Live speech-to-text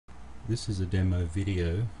This is a demo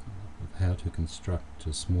video of how to construct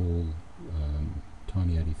a small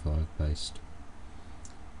tiny85 based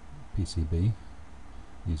PCB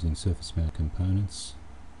using surface mount components.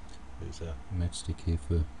 There's a matchstick here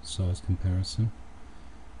for size comparison.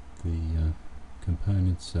 The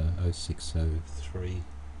components are 0603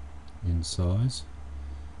 in size.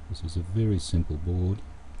 This is a very simple board.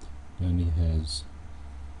 It only has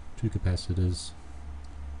two capacitors,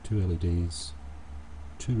 two LEDs,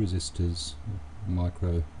 two resistors,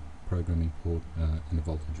 micro programming port and a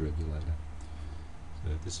voltage regulator.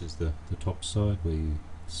 So this is the top side where you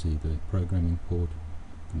see the programming port,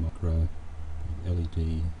 the micro, the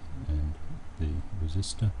LED and the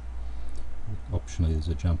resistor. Optionally there's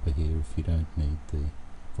a jumper here if you don't need the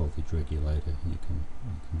voltage regulator, you can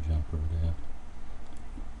jumper it out.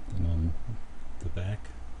 Then on the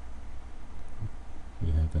back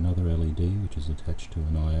we have another LED which is attached to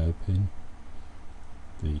an I/O pin,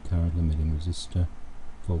 the current limiting resistor,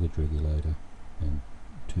 voltage regulator and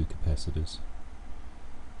two capacitors.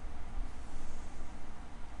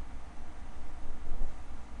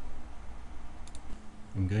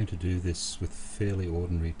 I'm going to do this with fairly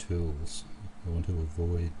ordinary tools. I want to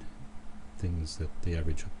avoid things that the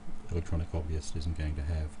average electronic hobbyist isn't going to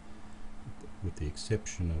have, with the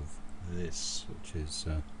exception of this, which is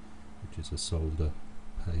a solder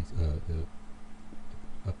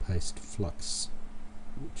a paste flux,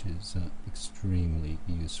 which is extremely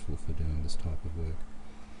useful for doing this type of work.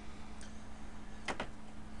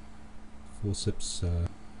 Forceps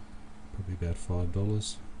probably about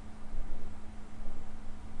 $5.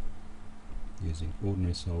 Using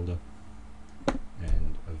ordinary solder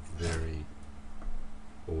and a very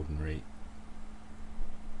ordinary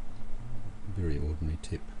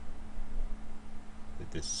tip.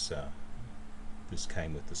 But this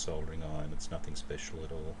came with the soldering iron. It's nothing special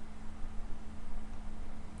at all.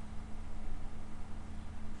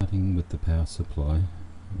 Starting with the power supply,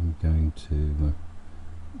 I'm going to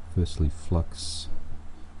firstly flux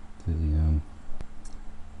the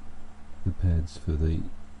pads for the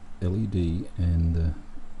LED and the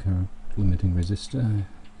current limiting resistor.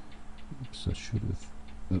 Oops, I should have.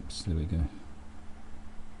 Oops, there we go.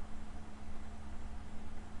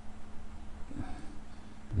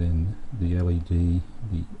 Then the LED,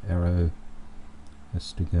 the arrow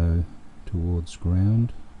has to go towards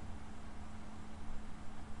ground.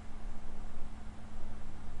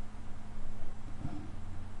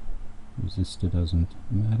 Resistor doesn't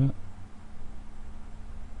matter.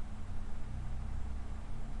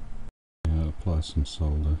 Now apply some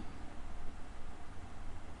solder.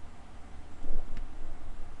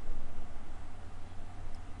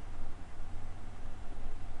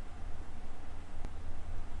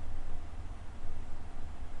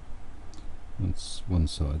 Once one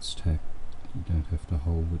side's tacked, you don't have to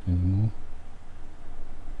hold it anymore.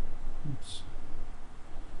 Oops,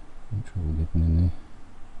 I'm trouble getting in there.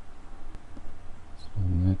 So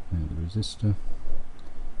on that, now the resistor.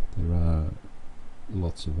 There are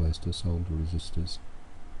lots of ways to solder resistors.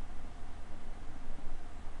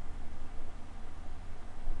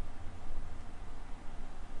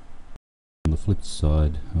 On the flip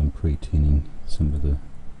side, I'm pre-tinning some of the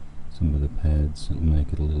pads. It'll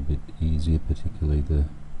make it a little bit easier, particularly the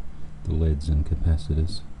LEDs and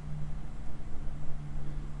capacitors.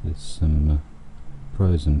 There's some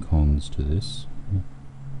pros and cons to this.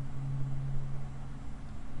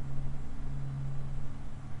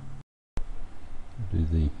 Do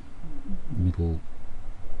the middle,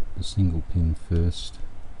 the single pin first,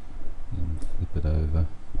 and flip it over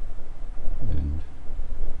and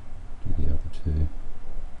do the other two.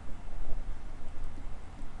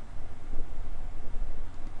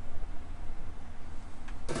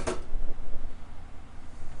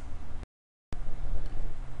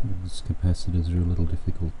 These capacitors are a little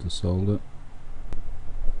difficult to solder.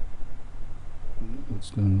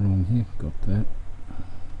 What's going wrong here? Got that.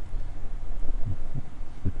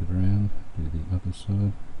 Flip it around, do the other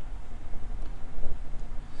side.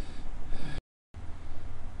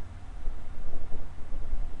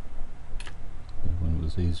 That one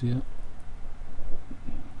was easier.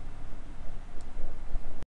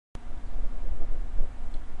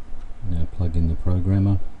 Now plug in the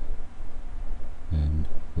programmer and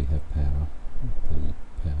we have power. The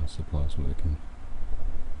power supply's working.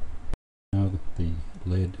 Now the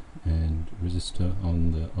LED and resistor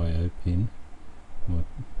on the I/O pin. My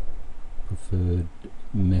preferred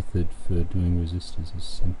method for doing resistors is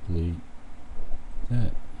simply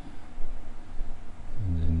that,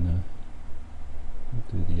 and then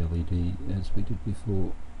we'll do the LED as we did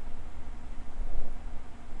before.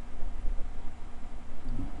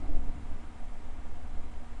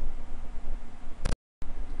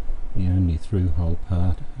 only through hole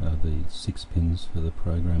part are the 6 pins for the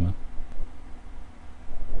programmer.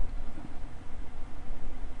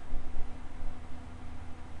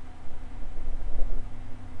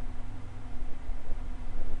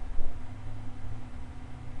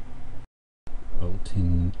 I'll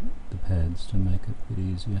tin the pads to make it a bit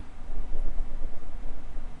easier.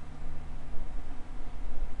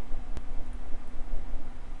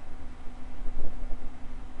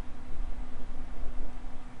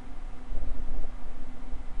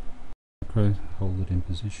 Hold it in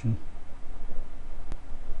position.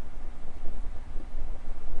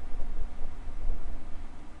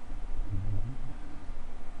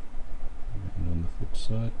 And on the flip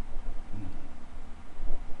side.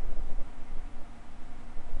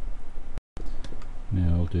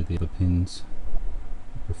 Now I'll do the other pins.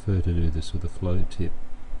 I prefer to do this with a flow tip,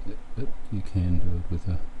 but you can do it with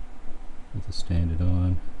a standard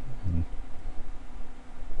iron, and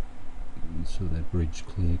so that bridge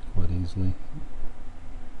cleared quite easily.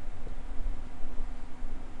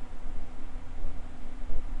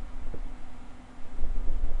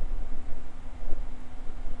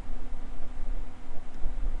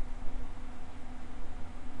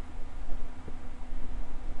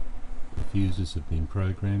 The fuses have been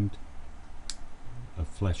programmed. A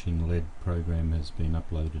flashing LED program has been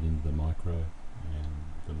uploaded into the micro, and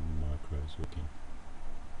the micro is working.